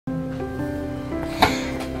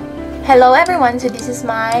Hello everyone, so this is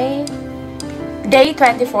my day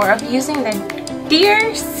 24 of using the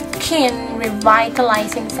Dear Skin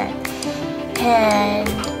Revitalizing Set, and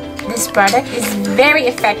this product is very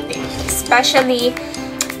effective, especially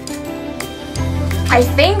I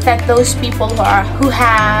think that those people who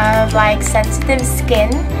have like sensitive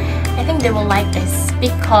skin, I think they will like this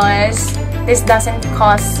because this doesn't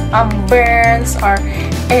cause burns or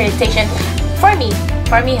irritation for me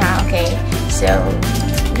okay. So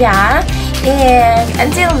yeah, and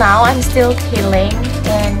until now I'm still healing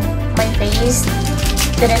and my face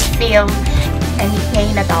didn't feel any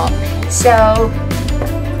pain at all. So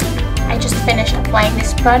I just finished applying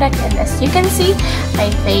this product, and as you can see, my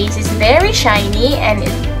face is very shiny and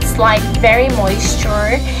it's like very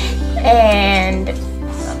moisture and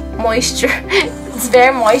it's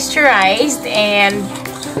very moisturized, and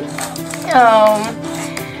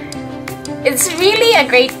it's really a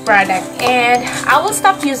great product, and I will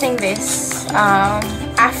stop using this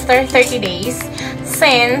after 30 days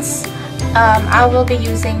since I will be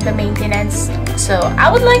using the maintenance. So I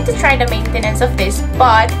would like to try the maintenance of this,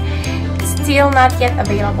 but still not yet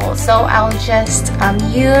available, so I'll just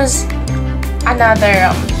use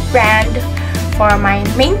another brand for my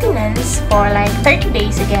maintenance for like 30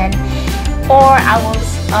 days again, or I will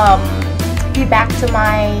be back to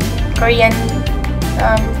my Korean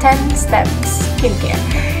 10 steps skincare.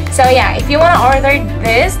 So yeah, if you want to order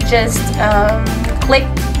this, just click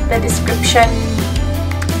the description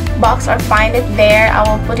box or find it there. I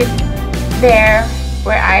will put it there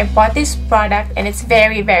where I bought this product, and it's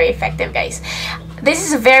very effective, guys. This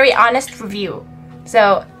is a very honest review.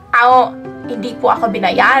 So hindi po ako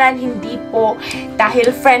binayaran, hindi po dahil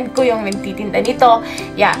friend ko yung nagtitinda nito.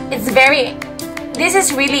 Yeah, this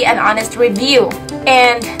is really an honest review.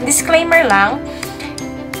 And disclaimer lang,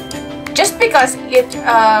 just because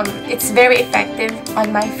it's very effective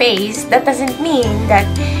on my face, that doesn't mean that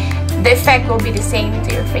the effect will be the same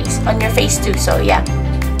to your face, on your face too. So yeah,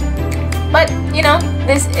 but you know,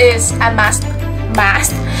 this is a must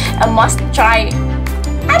try.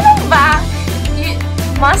 Ano ba? You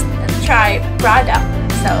must try product.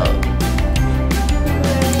 So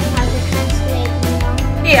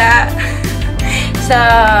yeah. So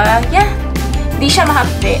yeah, hindi siya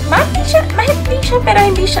mahapdi. Mahapdi siya, pero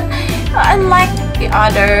hindi siya unlike the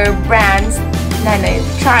other brands na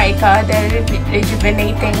try ka, the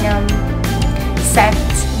rejuvenating set.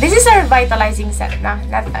 This is a revitalizing set, not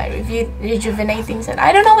a rejuvenating set.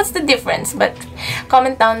 I don't know what's the difference, but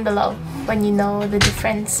comment down below when you know the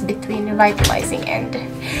difference between revitalizing and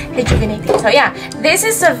rejuvenating. So yeah, this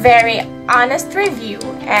is a very honest review,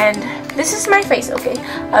 and this is my face. Okay,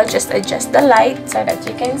 I'll just adjust the light so that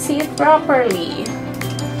you can see it properly.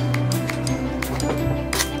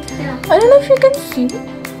 I don't know if you can see.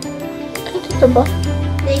 Dito ba?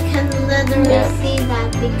 They can literally see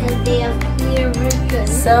that because they have clear vision.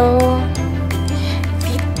 So,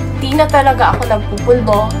 di na talaga ako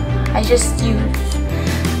nagpupulbo. I just use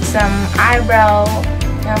some eyebrow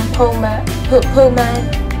pomade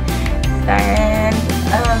and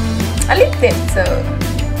a lip tint. So,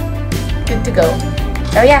 good to go.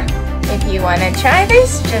 So yeah, if you wanna try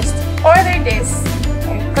this, just order this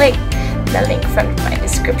and click the link from my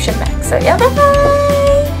description box. So yeah, bye bye!